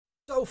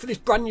So for this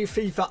brand new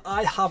FIFA,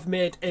 I have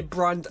made a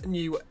brand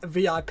new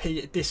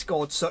VIP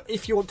Discord. So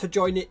if you want to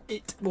join it,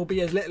 it will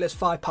be as little as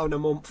 £5 a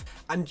month,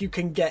 and you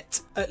can get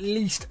at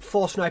least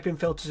 4 sniping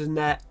filters in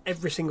there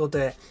every single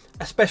day.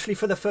 Especially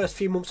for the first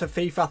few months of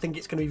FIFA, I think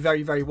it's going to be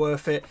very, very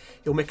worth it.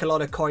 You'll make a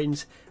lot of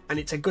coins, and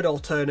it's a good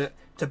alternate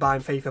to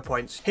buying FIFA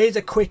points. Here's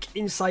a quick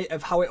insight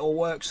of how it all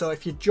works. So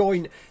if you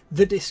join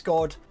the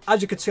Discord,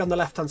 as you can see on the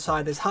left hand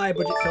side, there's higher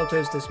budget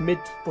filters, there's mid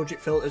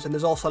budget filters, and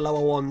there's also lower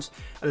ones,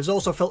 and there's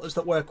also filters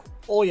that work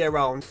all year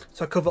round,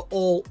 so I cover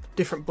all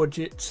different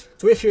budgets.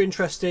 So if you're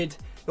interested,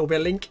 there'll be a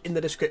link in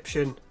the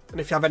description, and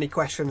if you have any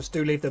questions,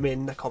 do leave them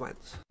in the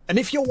comments. And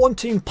if you're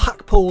wanting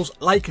pack pulls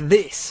like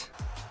this,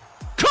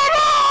 come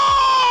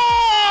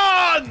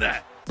on!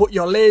 But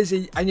you're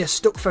lazy and you're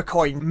stuck for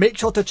coin, make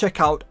sure to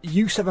check out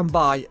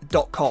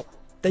u7buy.com.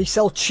 They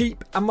sell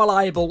cheap and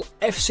reliable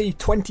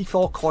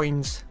FC24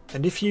 coins,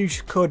 and if you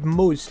use code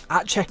MUZZ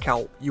at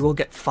checkout, you will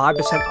get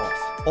 5%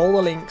 off. All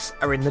the links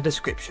are in the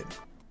description.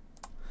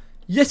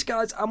 Yes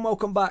guys, and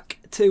welcome back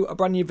to a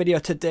brand new video.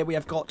 Today we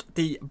have got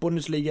the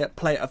Bundesliga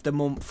Player of the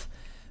Month,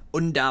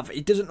 Undav.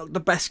 He doesn't look the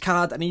best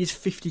card, and he is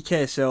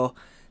 50k, so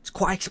it's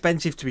quite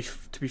expensive to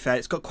be fair.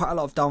 It's got quite a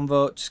lot of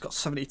downvotes. It's got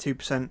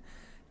 72%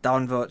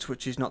 downvotes,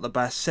 which is not the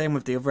best. Same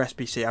with the other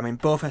SBC. I mean,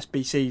 both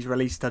SBCs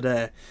released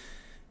today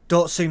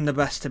don't seem the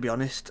best, to be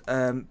honest.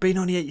 Being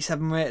only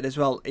 87 rated as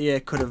well,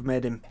 EA could have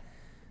made him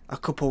a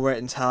couple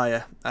ratings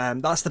higher.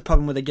 That's the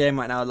problem with the game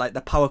right now. Like,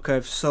 the power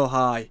curve's so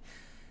high,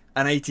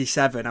 and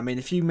 87. I mean,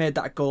 if you made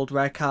that a gold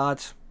rare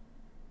card,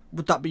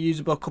 would that be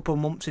usable a couple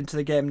months into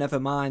the game? Never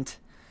mind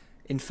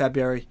in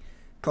February.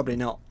 Probably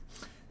not.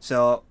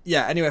 So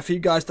yeah, anyway, for you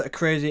guys that are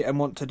crazy and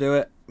want to do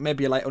it,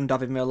 maybe you like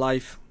Undav in real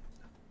life.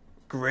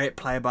 Great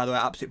player, by the way,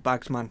 absolute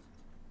bags, man.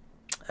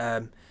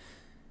 And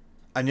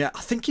yeah,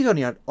 I think he's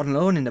only on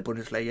loan in the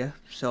Bundesliga,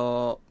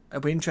 so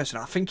it'll be interesting.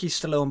 I think he's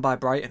still owned by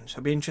Brighton, so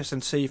it'll be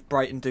interesting to see if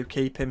Brighton do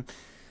keep him,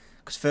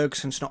 because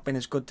Ferguson's not been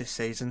as good this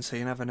season, so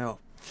you never know.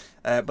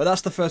 But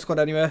that's the first squad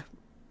anyway.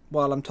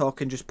 While I'm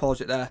talking, just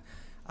pause it there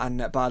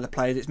and buy the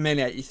players. It's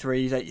mainly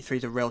 83s.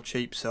 83s are real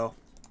cheap, so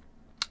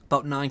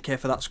about 9k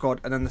for that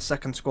squad. And then the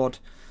second squad,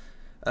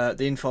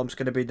 the inform's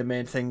going to be the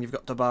main thing you've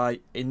got to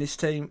buy in this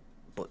team,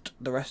 but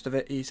the rest of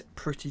it is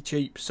pretty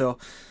cheap. So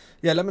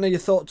yeah, let me know your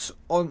thoughts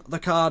on the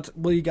card.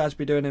 Will you guys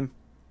be doing him?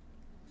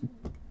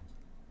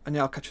 And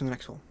yeah, I'll catch you in the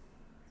next one.